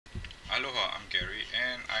Aloha, I'm Gary,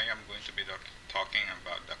 and I am going to be talking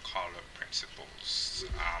about the color principles.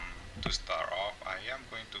 To start off, I am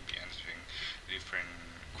going to be answering different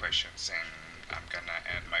questions, and I'm gonna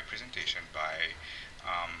end my presentation by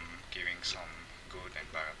giving some good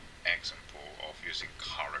and bad example of using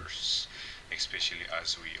colors, especially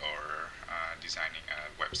as we are designing a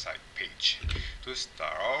website page. To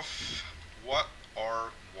start off, what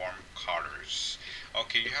are warm colors?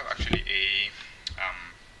 Okay, you have actually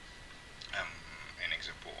um, um, an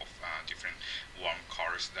example of different warm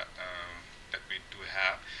colors that we do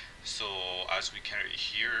have. So as we can read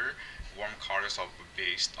here, warm colors are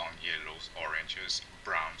based on yellows, oranges,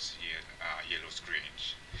 browns, yellows,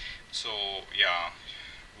 greens. So yeah,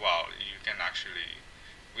 well, you can actually,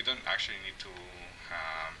 we don't actually need to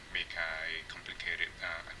make a complicated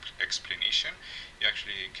explanation. You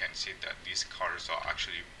actually can see that these colors are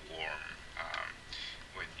actually warm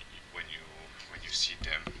when when you see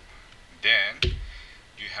them. Then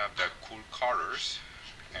you have the cool colors,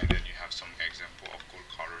 and then you have some example of cool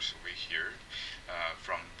colors over here,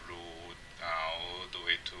 from blue all the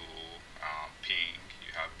way to pink.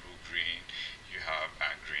 You have blue, green, you have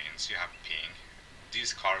greens, you have pink.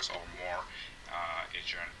 These colors are more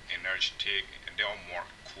energetic, and they are more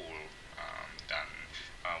cool than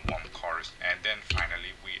warm colors. And then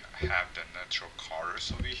finally we have the neutral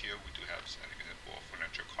colors over here. We do have an example of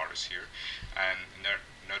neutral colors here, and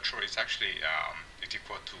neutral is actually it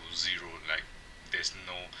equal to zero. Like there's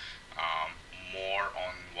no more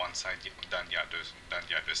on one side than the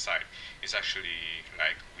other side. It's actually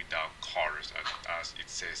like without colors, as it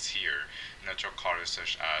says here. Neutral colors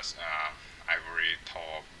such as ivory,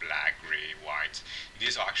 taupe, black, gray, white.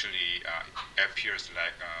 These are actually appears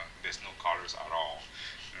like there's no colors at all.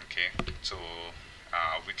 Okay, so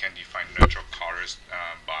we can define neutral colors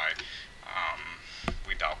by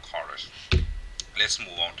without colors. Let's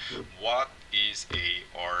move on. What is a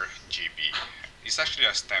RGB? It's actually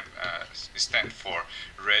a stamp. It stands for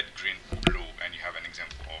red, green, blue, and you have an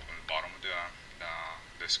example of on the bottom of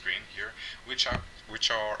the screen here, which are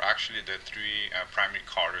actually the three primary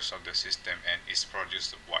colors of the system, and is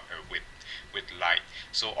produced with light.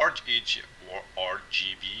 So RGB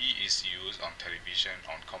is used on television,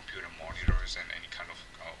 on computer monitors, and any kind of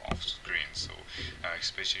screen. So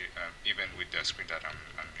especially even with the screen that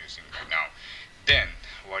I'm using right now. Then,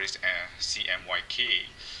 what is CMYK?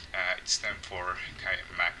 It stands for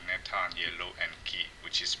magneton, yellow, and key,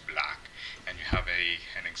 which is black. And you have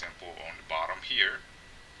an example on the bottom here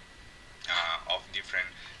of different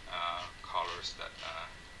colors that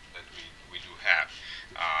we do have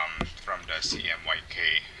from the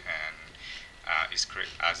CMYK. And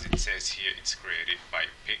as it says here, it's created by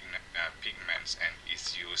pigments and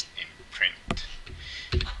is used in print.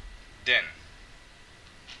 Then,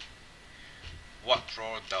 what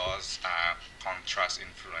role does contrast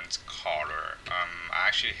influence color? I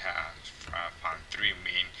actually have found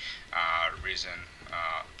reason,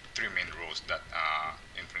 three main roles that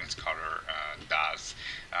influence color does.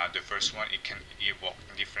 The first one, it can evoke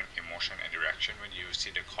different emotion and reaction when you see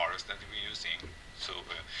the colors that we're using.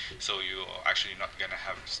 So you actually not gonna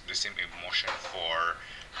have the same emotion for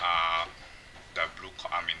the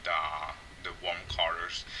the warm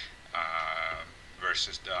colors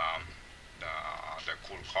versus the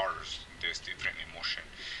cool colors. There's different emotion.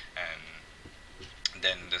 And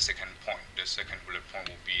then the second bullet point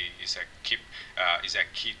will be is a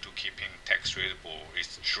key to keeping text readable.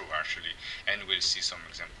 It's true actually, and we'll see some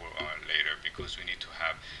example later, because we need to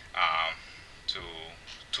have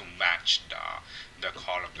to match the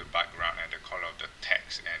color of the background and the color of the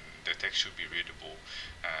text, and the text should be readable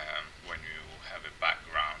when you have a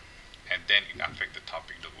background, and then it affects the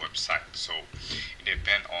topic of the website. So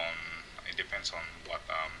it depends on what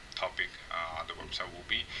topic the website will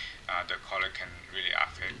be. The color can really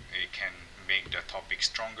affect. It can make the topic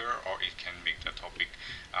stronger, or it can make the topic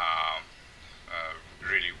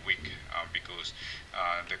really weak, because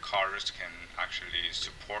the colors can actually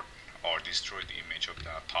support or destroy the image of the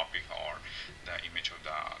topic or the image of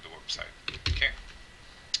the website. Okay.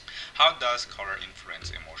 How does color influence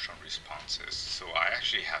emotional responses? So I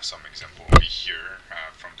actually have some example over here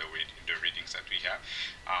from the readings that we have.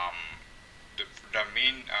 The, the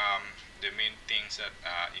main things that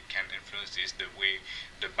it can influence is the way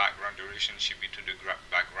the relationship between the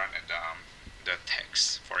background and the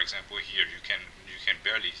text. For example, here you can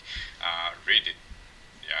barely read it.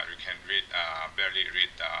 Yeah, you can barely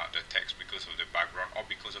read the text because of the background, or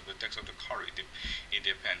because of the text of the color. It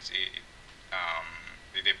depends.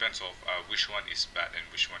 It depends of which one is bad and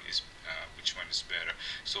which one is better.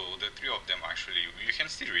 So the three of them actually, you can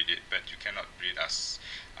still read it, but you cannot read as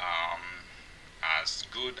as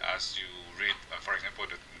good as you read, for example,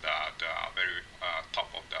 the very top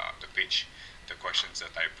of the page, the questions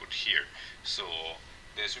that I put here. So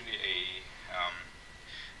there's really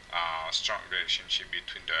a strong relationship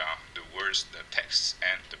between the words, the text,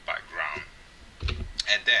 and the background.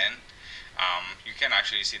 And then you can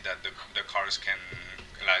actually see that the colors can,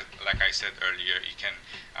 like I said earlier, it can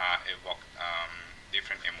evoke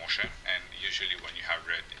different emotion. And usually when you have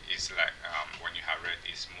red, is like when you have red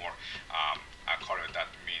is more a color that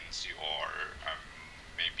means you are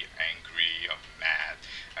maybe angry or mad,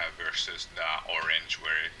 versus the orange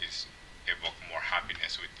where it is evoke more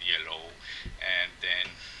happiness with yellow. And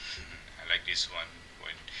then like this one,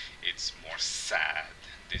 when it's more sad,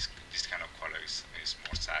 this kind of color is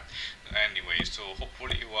more sad. Anyway, so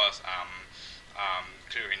hopefully it was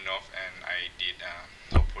clear enough, and I did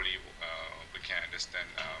hopefully we can understand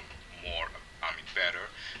more, I mean better,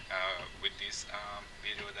 with this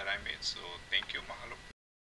video that I made. So thank you, mahalo.